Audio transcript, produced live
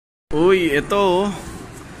Uy, ito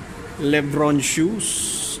Lebron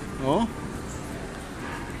shoes. Oh.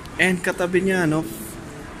 And katabi niya, no?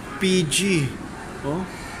 PG. Oh.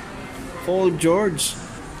 Paul George.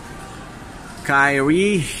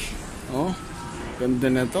 Kyrie. Oh. Ganda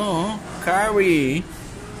na to, oh. Kyrie.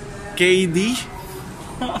 KD.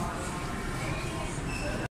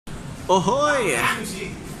 Ohoy.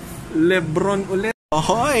 Lebron ulit.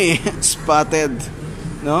 Ohoy. Spotted.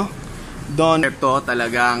 No? Don. Ito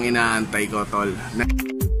talaga ang inaantay ko, tol.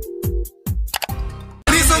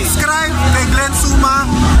 Please subscribe kay Glenn Suma.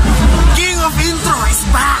 King of Intro is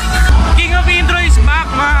back! King of Intro is back,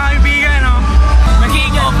 mga kaibigan, no?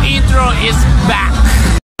 King of Intro is back!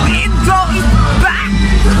 Intro is back!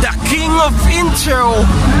 The King of Intro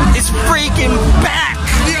is freaking back!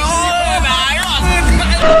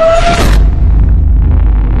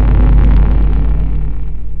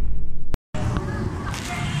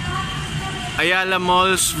 Ayala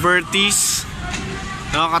Malls, Vertis.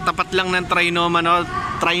 No, katapat lang ng Trinoma, no?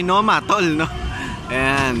 Trinoma, tol, no?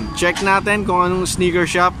 Ayan, check natin kung anong sneaker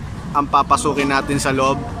shop ang papasukin natin sa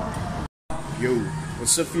loob. Yo,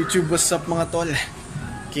 what's up YouTube? What's up mga tol?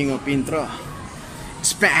 King of Intro.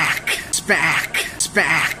 It's back! It's back! It's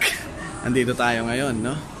back! Andito tayo ngayon,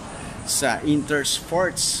 no? Sa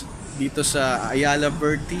Intersports. Dito sa Ayala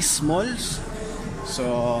Vertis Malls.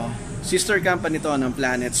 So, sister company to ng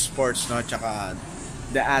Planet Sports, no? Tsaka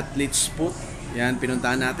The Athlete's Foot. Yan,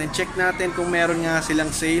 pinuntahan natin. Check natin kung meron nga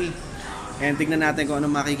silang sale. And tignan natin kung ano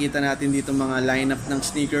makikita natin dito mga lineup ng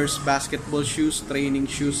sneakers, basketball shoes, training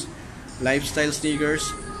shoes, lifestyle sneakers,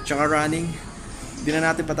 tsaka running. Hindi na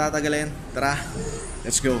natin patatagalin. Tara,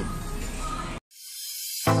 let's go!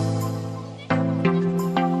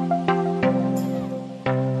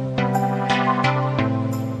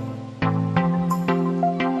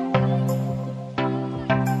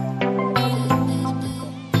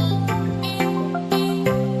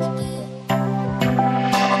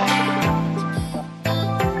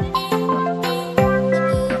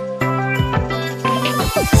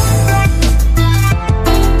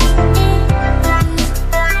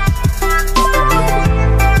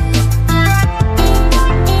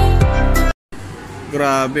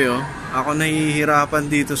 Grabe, oh. Ako nahihirapan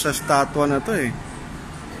dito sa statwa na to, eh.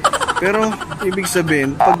 Pero ibig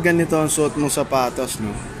sabihin, pag ganito ang suot mong sapatos, no,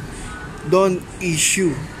 don't issue,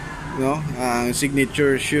 no, ang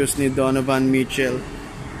signature shoes ni Donovan Mitchell.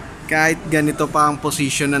 Kahit ganito pa ang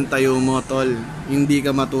position ng tayo mo, tol, hindi ka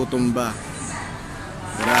matutumba.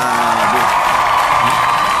 Grabe.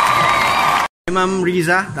 Hey, Ma'am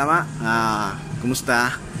Riza, tama?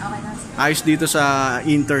 Kumusta? Okay na. Ayos dito sa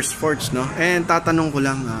Intersports, no? And tatanong ko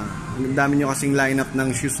lang, ang dami nyo kasing lineup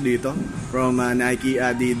ng shoes dito from Nike,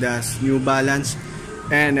 Adidas, New Balance,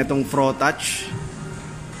 and itong Pro Touch.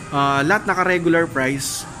 Lahat naka-regular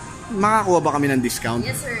price. Makakuha ba kami ng discount?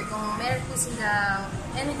 Yes sir, kung meron po silang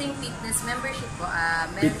anything fitness membership po,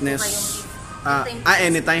 meron Fitness, po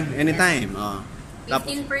kayong anytime. Yes.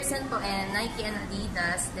 15% po and Nike and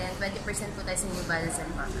Adidas, then 20% po tayo sa New Balance and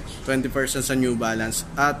Pro Touch. 20% sa New Balance.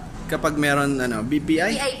 At kapag meron,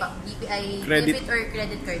 BPI? BPI po. BPI debit or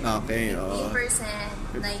credit card. Okay,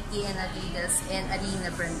 15% Nike and Adidas and Arena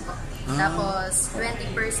brand po. Tapos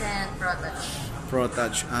 20% Pro Touch. Pro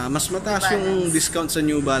Touch. Mas mataas yung discount sa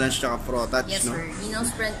New Balance tsaka Pro Touch, yes, no? Yes sir.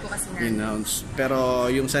 Renounce brand po kasi natin. Renounce. Pero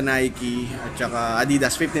yung sa Nike at tsaka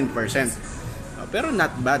Adidas, 15%. Pero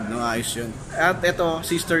not bad, no? Ayos yun. At ito,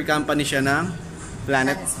 sister company siya ng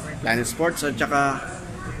Planet Sports at tsaka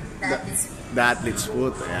The Athlete's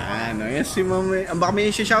Foot. Ayan, no? Yes, si Ma'am. Baka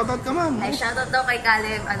may shoutout ka, Ma'am. Ay, shoutout daw kay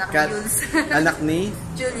Caleb, anak ni Jules. Anak ni?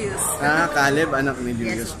 Julius. Caleb, anak ni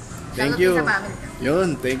Julius. Yes, thank you.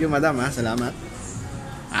 Yun, thank you, madam, ha? Salamat.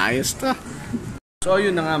 Ayos to. So,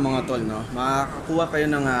 yun na nga mga tol, no? Makakakuha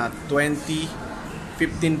kayo ng 15%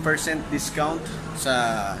 discount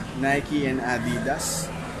sa Nike and Adidas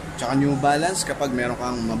tsaka New Balance kapag meron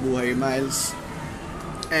kang mabuhay miles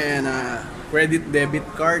and credit debit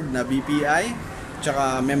card na BPI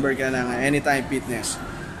tsaka member ka ng Anytime Fitness.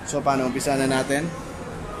 So paano, umpisa na natin,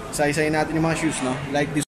 isa-isayin natin yung mga shoes, no?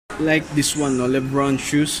 Like this one, no? Lebron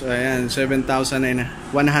shoes. Ayan,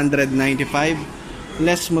 7,195.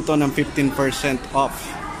 Less mo to ng 15%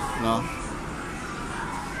 off, no?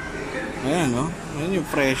 Ayan, no? Ayan yung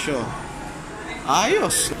presyo.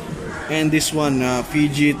 Ayos. And this one,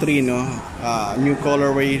 PG3, no? New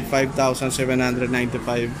colorway,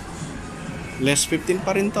 5,795. Less 15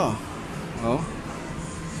 pa rin to. Oh.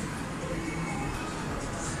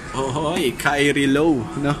 Oh, Kyrie low,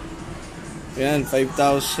 no? Ayan,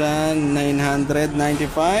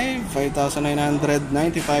 5,995.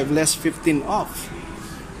 5,995 less 15 off.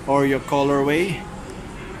 Or your colorway,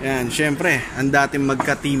 Yan, syempre, ang dating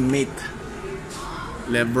magka-teammate.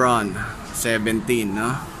 LeBron, 17,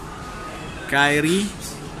 no? Kyrie,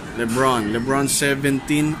 LeBron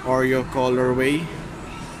 17 Oreo colorway.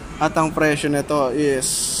 At ang presyo nito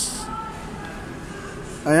is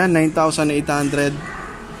ayan,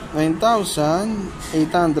 9,895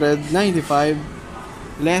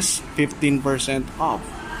 less 15% off.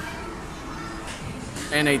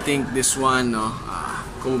 And I think this one, no,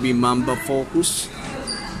 Kobe Mamba Focus,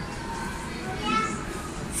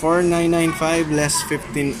 4,995 less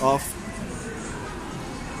 15 off.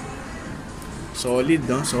 Solid,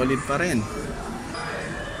 no? Solid pa rin.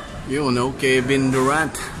 You know, Kevin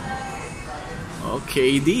Durant. Oh,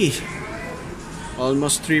 KD.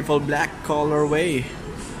 Almost triple black colorway.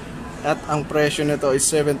 At ang presyo nito is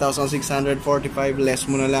 7,645 less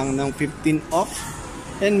mo na lang ng 15 off.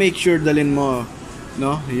 And make sure dalin mo,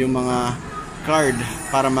 no, yung mga card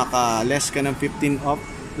para maka-less ka ng 15 off,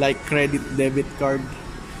 like credit debit card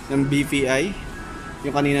ng BPI.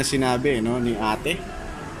 Yung kanina sinabi, no, ni ate.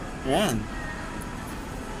 Ayan.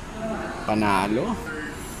 Panalo.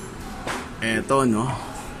 Eto, no.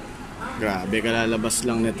 Grabe, kalalabas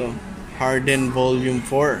lang nito. Harden Volume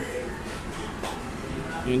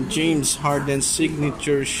 4. Yung James Harden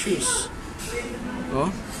signature shoes.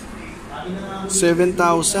 Oh.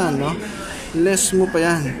 7,000, no? Less mo pa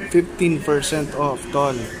yan. 15% off,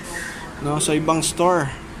 tol. No, sa ibang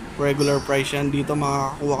store, regular price yan. Dito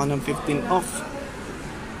makakakuha ka ng 15 off.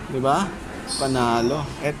 'Di ba? Panalo.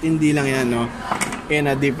 At hindi lang yan, no? In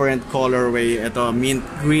a different colorway. Ito, mint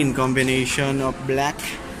green combination of black.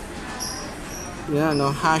 Yan,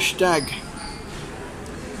 no? Hashtag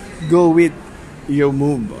go with your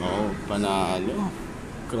move. Oh, panalo.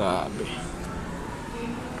 Grabe.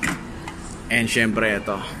 And syempre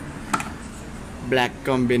ito, black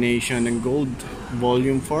combination ng gold,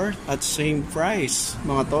 volume 4 at same price,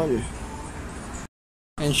 mga tol.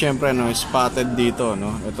 And syempre, no, spotted dito,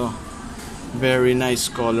 no? Ito, very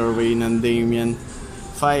nice colorway ng Damian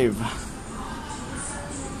 5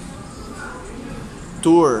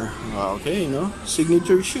 Tour. Okay, no?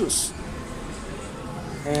 Signature shoes.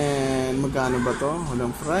 And magkano ba to?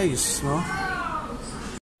 Walang price, no?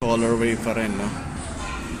 Colorway pa rin, no?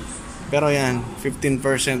 Pero yan,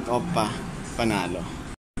 15% off pa. Panalo.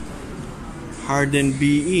 Harden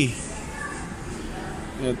BE.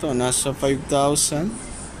 Ito, nasa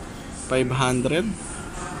 5,500.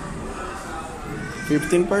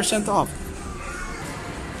 15% off.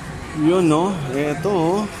 Yun, no?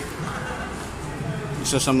 Ito,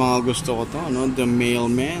 isa sa mga gusto ko to, no? The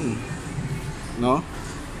Mailman. No?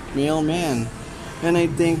 Mailman. And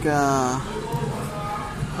I think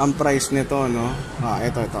ang price nito, no?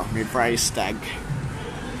 Ito, may price tag.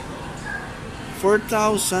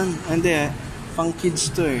 4,000. Hindi, pang kids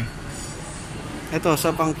to eh. Ito, sa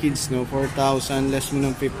pang kids, no? 4,000 less mo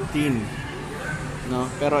ng 15. No?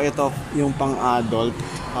 Pero ito, yung pang adult,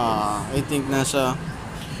 I think nasa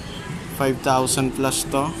 5,000 plus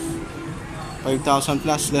to. 5,000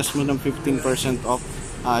 plus less mo ng 15% off.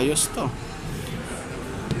 Ayos to.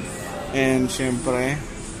 And syempre,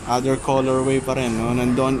 other colorway pa rin, no?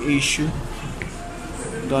 Nandun issue,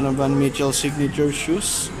 Donovan Mitchell signature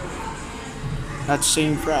shoes at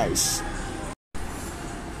same price.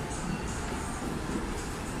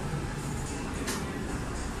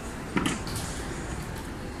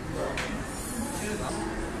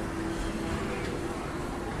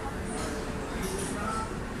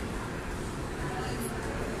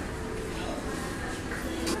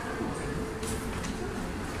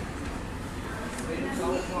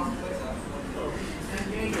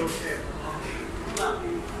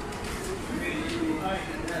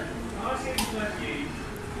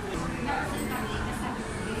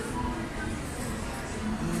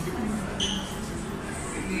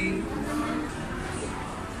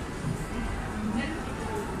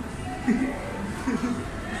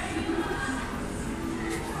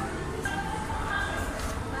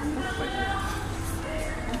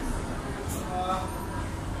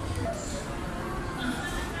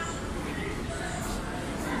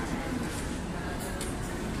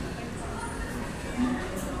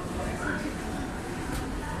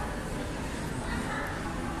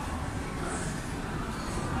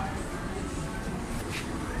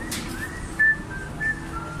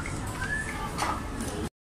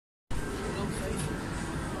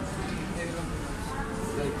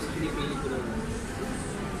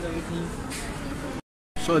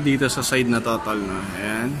 So dito sa side na total, no?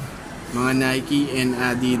 Ayan, mga Nike and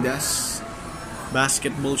Adidas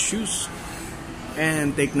basketball shoes.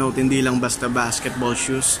 And take note, hindi lang basta basketball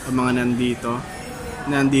shoes ang mga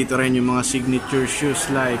nandito rin yung mga signature shoes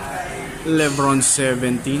like Lebron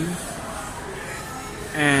 17.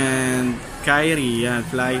 And Kyrie, yan,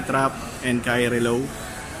 Flytrap and Kyrie Low.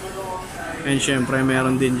 And syempre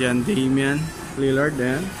meron din dyan Damian Lillard,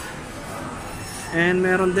 yan. And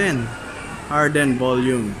meron din Harden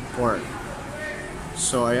Volume 4.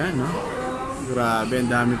 So ayan, no? Grabe, ang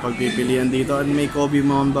dami pagpipilian dito. At may Kobe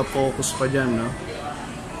Mamba focus pa dyan, no?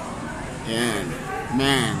 Yan,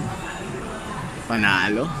 man,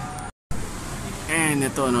 panalo. And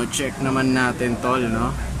ito, no, check naman natin tol,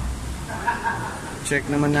 no? Check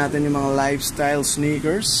naman natin yung mga lifestyle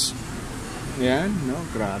sneakers. Yan, no?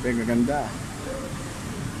 Grabe, gaganda.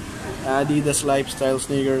 ADIDAS lifestyle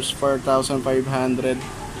sneakers, 4,500.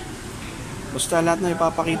 Basta lahat na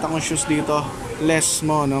ipapakita kong shoes dito, less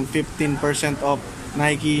mo, no? 15% off.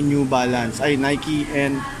 Nike, New Balance. Ay, Nike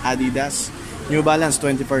and Adidas. New Balance,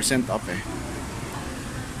 20% off eh.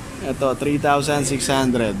 Ito,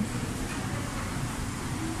 3,600.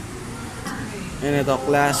 And ito,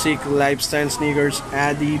 classic lifestyle sneakers,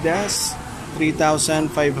 Adidas,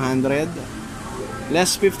 3,500.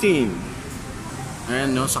 Less 15.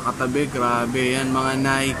 Ayan, no, sa katabi, grabe yan, mga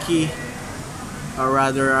Nike. Or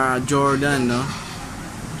rather, Jordan, no?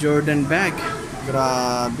 Jordan bag.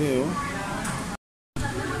 Grabe, oh.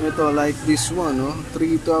 Ito, like this one, no?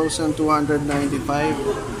 3,295.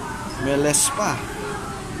 May less pa.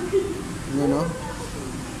 Ano, no?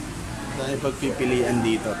 Dahil pagpipilian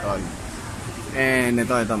dito, tol. And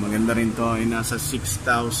ito, maganda rin to. Nasa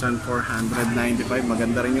 6,495.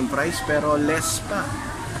 Maganda rin yung price, pero less pa.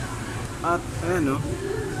 At, ayan,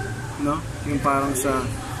 no? Yung parang sa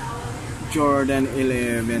Jordan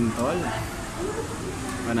 11, tol.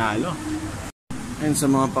 Panalo. And sa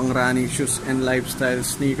mga pang running shoes and lifestyle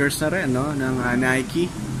sneakers na rin, no? Ng Nike.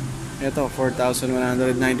 Ito,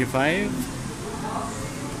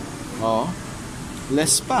 4,195. Oh.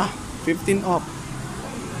 Less pa. 15 off.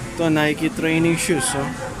 Ito, Nike training shoes, oh.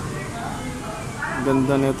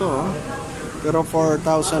 Ganda nito, oh. Pero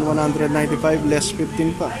 4,195, less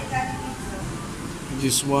 15 pa.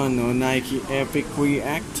 This one, oh, Nike Epic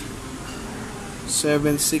React,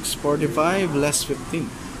 7,645, less 15.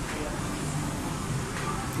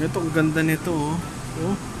 Ito, ang ganda nito, oh.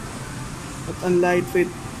 Oh. At ang lightweight.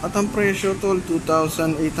 At ang presyo, tol,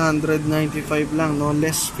 2,895 lang, no?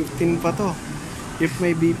 Less 15 pa to. If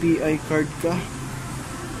may BPI card ka.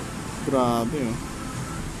 Grabe, oh.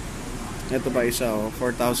 Ito pa isa, oh,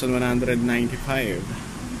 4,195.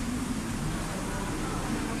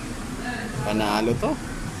 Panalo to.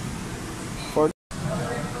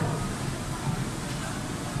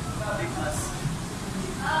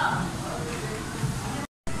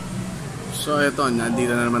 So ito,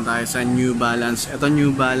 nandito na naman tayo sa New Balance. Ito, New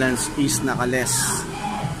Balance is naka-less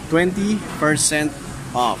 20%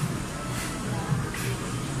 off.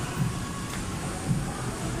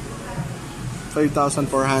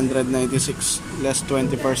 $5,496, less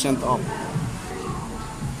 20% off.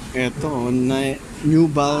 Ito, New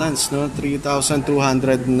Balance, no?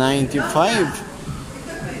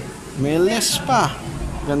 3,295. May less pa.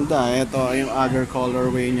 Ganda. Ito yung other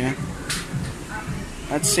colorway niya.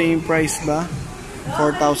 At same price ba?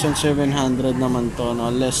 4,700 naman to, no?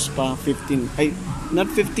 Less pa, 15. Ay, not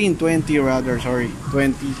 15, 20 rather, sorry.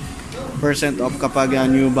 20% off kapag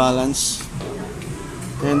New Balance.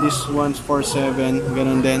 And this one's 4,700,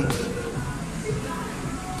 ganun din.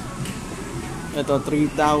 Ito,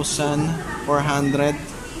 3,400.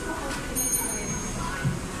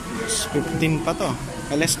 15 pa to.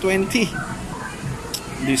 Less 20.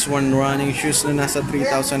 This one, running shoes na nasa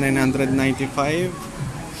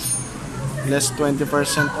 3,995. Less 20%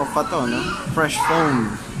 off pa to, no? Fresh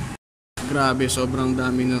foam. Grabe, sobrang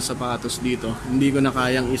dami ng sapatos dito. Hindi ko na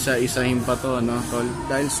kayang isa-isahin pa to, no, tol?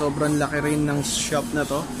 Dahil sobrang laki rin ng shop na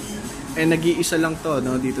to. And nag-iisa lang to,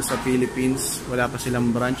 no, dito sa Philippines. Wala pa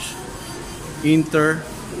silang branch. Inter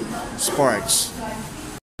Sports.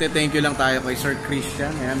 Thank you lang tayo kay Sir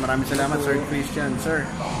Christian. Ayan, maraming salamat, Sir Christian. Sir,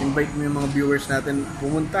 invite mo yung mga viewers natin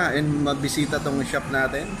pumunta and magbisita tong shop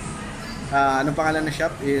natin. Anong pangalan ng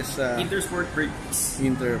shop is Intersport Vertis.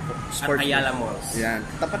 Intersport at Ayala Malls. Yan.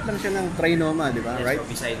 Tapat lang siya ng Trinoma, di ba? Yes, right?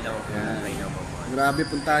 beside lang ng Trinoma. Grabe,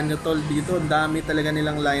 puntahan nyo tol dito. Ang dami talaga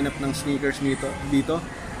nilang lineup ng sneakers dito.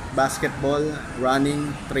 Basketball,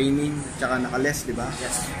 running, training, tsaka naka-less, di ba?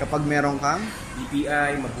 Yes. Kapag meron kang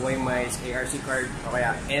DPI, Mabuhay Miles, ARC card, o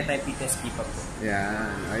kaya Anytime Fitness keep-up po.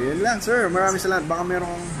 yan. Ayun lang, sir. Maraming salamat. Baka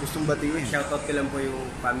meron gustong batiin. Shoutout ko lang po yung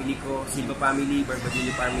family ko, Silva family,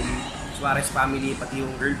 Barbadillo family, Suarez family, pati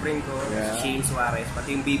yung girlfriend ko, Yeah. si Shane Suarez,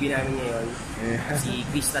 pati yung baby namin ngayon, Yeah. si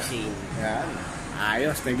Krista Shane. Yan.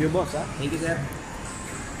 Ayos. Thank you, boss. Ha? Thank you, sir.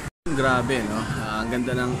 Grabe, no? Ang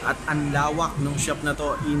ganda at ang lawak ng shop na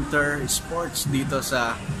to, Inter Sports dito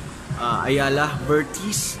sa Ayala,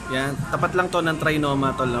 Vertis. Yan, tapat lang to ng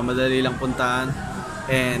Trinoma tol, no? Madali lang puntahan.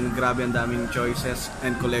 And grabe ang daming choices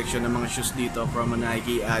and collection ng mga shoes dito from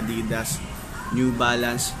Nike, ADIDAS, New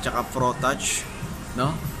Balance, tsaka Pro Touch,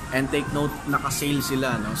 no? And take note, naka-sale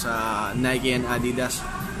sila, no, sa Nike and ADIDAS.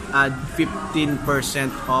 Add 15%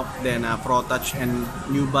 off, then Pro Touch and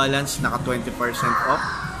New Balance naka 20% off.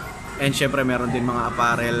 And syempre meron din mga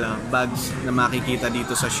apparel bags na makikita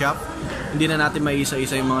dito sa shop. Hindi na natin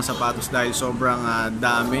maisa-isa yung mga sapatos dahil sobrang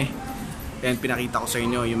dami. And pinakita ko sa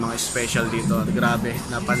inyo yung mga special dito. Grabe,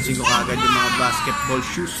 napansin ko kagad yung mga basketball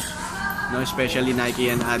shoes, no, especially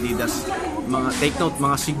Nike and ADIDAS. Mga take note,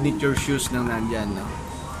 mga signature shoes nang nandyan, no.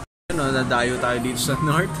 Nadayo tayo dito sa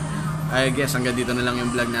North. I guess hanggang dito na lang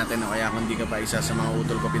yung vlog natin, no? Kaya kung di ka pa isa sa mga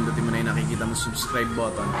utol ko, pindutin mo na yung nakikita mo subscribe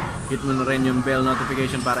button. Hit mo na rin yung bell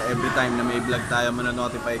notification para every time na may vlog tayo,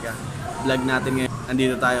 manonotify ka. Vlog natin ngayon,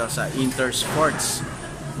 andito tayo sa Inter Sports,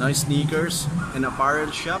 no? Sneakers and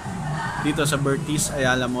apparel shop dito sa Vertis,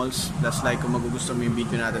 Ayala Malls. Plus like kung magugustuhan mo yung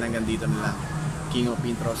video natin, hanggang dito na lang. King of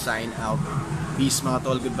Intro sign out. Peace mga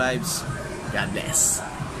tol, good vibes. God bless.